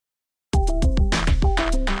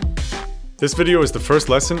This video is the first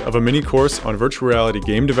lesson of a mini course on virtual reality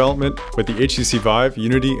game development with the HTC Vive,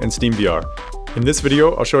 Unity, and SteamVR. In this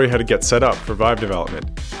video, I'll show you how to get set up for Vive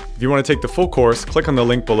development. If you want to take the full course, click on the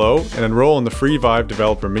link below and enroll in the free Vive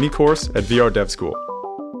Developer Mini Course at VR Dev School.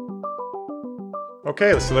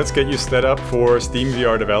 Okay, so let's get you set up for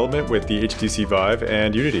SteamVR development with the HTC Vive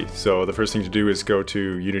and Unity. So the first thing to do is go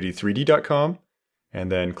to unity3d.com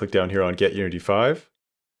and then click down here on Get Unity 5.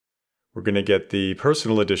 We're going to get the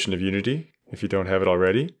personal edition of Unity, if you don't have it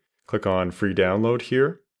already. Click on Free Download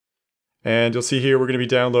here. And you'll see here we're going to be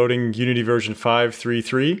downloading Unity version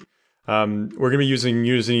 5.3.3. We're going to be using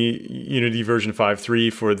Unity version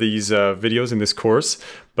 5.3 for these videos in this course,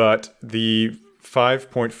 but the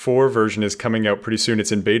 5.4 version is coming out pretty soon.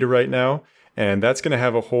 It's in beta right now, and that's going to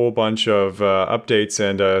have a whole bunch of updates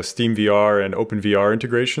and SteamVR and OpenVR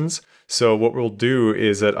integrations. So what we'll do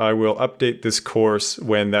is that I will update this course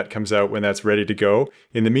when that comes out, when that's ready to go.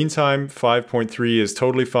 In the meantime, 5.3 is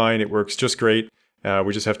totally fine. It works just great.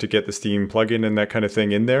 We just have to get the Steam plugin and that kind of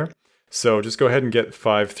thing in there. So just go ahead and get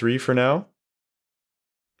 5.3 for now.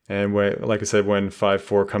 And like I said, when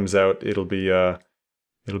 5.4 comes out, it'll be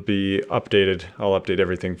updated. I'll update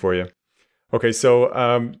everything for you. Okay,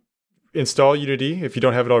 so install Unity if you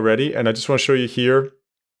don't have it already. And I just want to show you here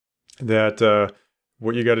that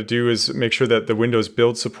what you got to do is make sure that the Windows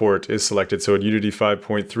build support is selected. So in Unity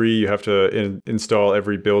 5.3, you have to install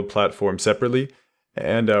every build platform separately.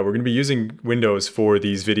 And we're going to be using Windows for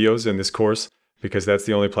these videos in this course because that's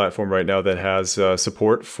the only platform right now that has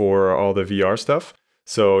support for all the VR stuff.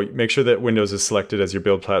 So make sure that Windows is selected as your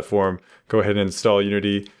build platform. Go ahead and install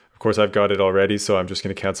Unity. Of course, I've got it already, so I'm just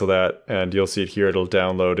going to cancel that. And you'll see it here. It'll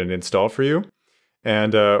download and install for you.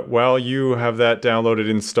 And while you have that downloaded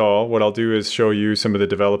install, what I'll do is show you some of the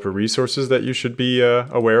developer resources that you should be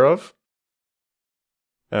aware of.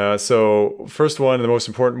 So first one, and the most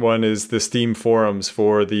important one, is the Steam forums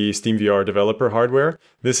for the SteamVR developer hardware.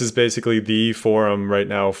 This is basically the forum right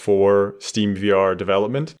now for SteamVR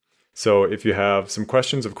development. So if you have some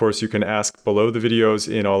questions, of course, you can ask below the videos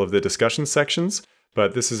in all of the discussion sections.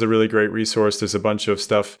 But this is a really great resource. There's a bunch of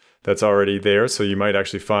stuff that's already there, so you might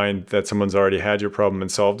actually find that someone's already had your problem and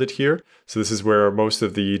solved it here. So this is where most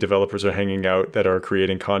of the developers are hanging out that are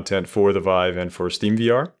creating content for the Vive and for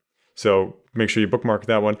SteamVR. So make sure you bookmark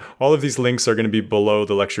that one. All of these links are going to be below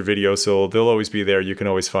the lecture video, so they'll always be there. You can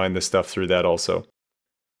always find this stuff through that also.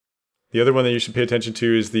 The other one that you should pay attention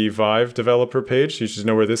to is the Vive developer page. You should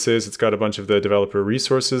know where this is. It's got a bunch of the developer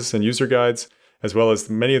resources and user guides, as well as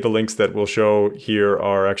many of the links that we'll show here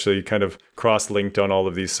are actually kind of cross-linked on all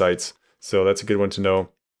of these sites. So that's a good one to know.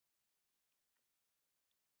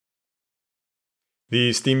 The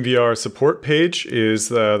SteamVR Support page is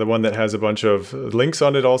the one that has a bunch of links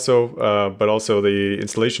on it also, but also the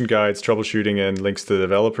installation guides, troubleshooting, and links to the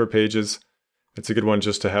developer pages. It's a good one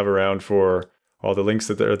just to have around for all the links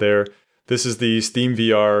that are there. This is the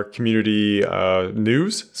SteamVR Community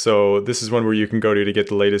news. So this is one where you can go to get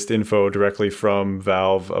the latest info directly from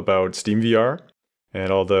Valve about SteamVR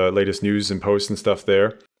and all the latest news and posts and stuff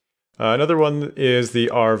there. Another one is the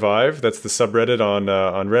rVive. That's the subreddit on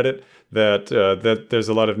Reddit. That there's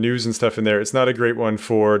a lot of news and stuff in there. It's not a great one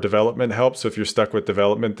for development help, so if you're stuck with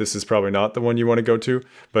development, this is probably not the one you want to go to,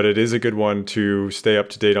 but it is a good one to stay up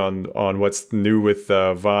to date on what's new with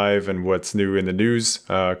Vive and what's new in the news,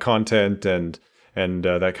 content and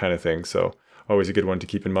that kind of thing. So always a good one to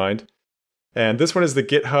keep in mind. And this one is the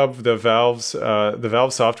GitHub, the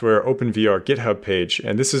Valve software OpenVR GitHub page.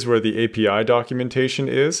 And this is where the API documentation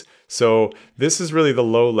is. So this is really the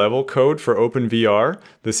low-level code for OpenVR,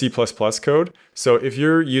 the C++ code. So if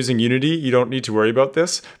you're using Unity, you don't need to worry about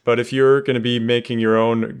this. But if you're going to be making your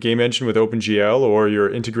own game engine with OpenGL, or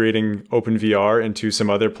you're integrating OpenVR into some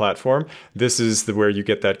other platform, this is where you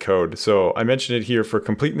get that code. So I mentioned it here for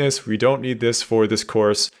completeness. We don't need this for this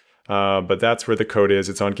course. But that's where the code is.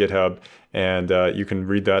 It's on GitHub, and you can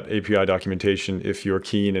read that API documentation if you're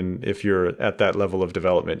keen and if you're at that level of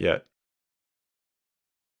development yet.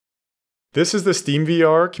 This is the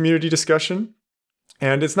SteamVR community discussion,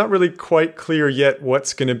 and it's not really quite clear yet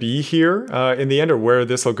what's going to be here in the end or where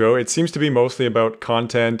this will go. It seems to be mostly about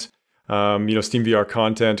content, SteamVR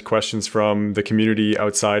content, questions from the community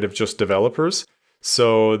outside of just developers.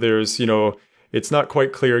 So there's, it's not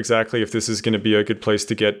quite clear exactly if this is going to be a good place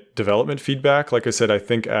to get development feedback. Like I said, I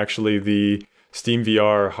think actually the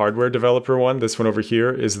SteamVR hardware developer one, this one over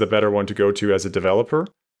here, is the better one to go to as a developer.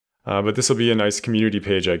 But this will be a nice community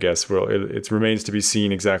page, I guess. Well, it remains to be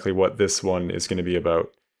seen exactly what this one is going to be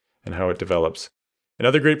about and how it develops.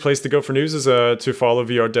 Another great place to go for news is to follow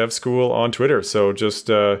VR Dev School on Twitter. So just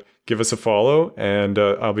give us a follow, and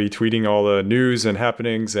I'll be tweeting all the news and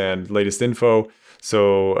happenings and latest info.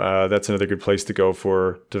 So that's another good place to go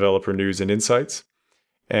for developer news and insights.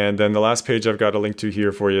 And then the last page I've got a link to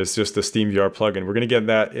here for you is just the SteamVR plugin. We're going to get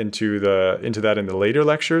that into that in the later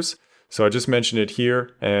lectures. So I just mentioned it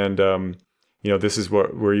here, and this is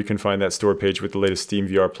where you can find that store page with the latest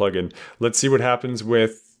SteamVR plugin. Let's see what happens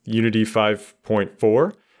with Unity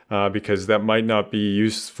 5.4. Because that might not be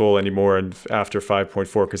useful anymore after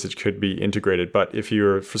 5.4 because it could be integrated. But if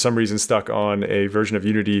you're for some reason stuck on a version of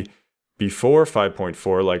Unity before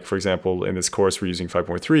 5.4, like for example in this course we're using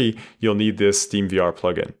 5.3, you'll need this SteamVR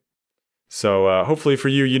plugin. So hopefully for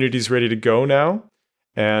you, Unity's ready to go now.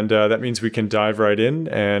 And that means we can dive right in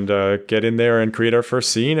and get in there and create our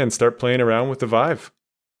first scene and start playing around with the Vive.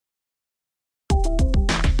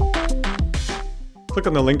 Click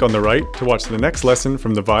on the link on the right to watch the next lesson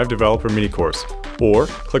from the Vive Developer Mini Course, or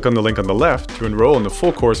click on the link on the left to enroll in the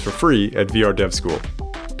full course for free at VR Dev School.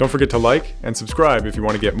 Don't forget to like and subscribe if you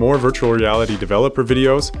want to get more virtual reality developer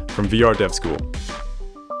videos from VR Dev School.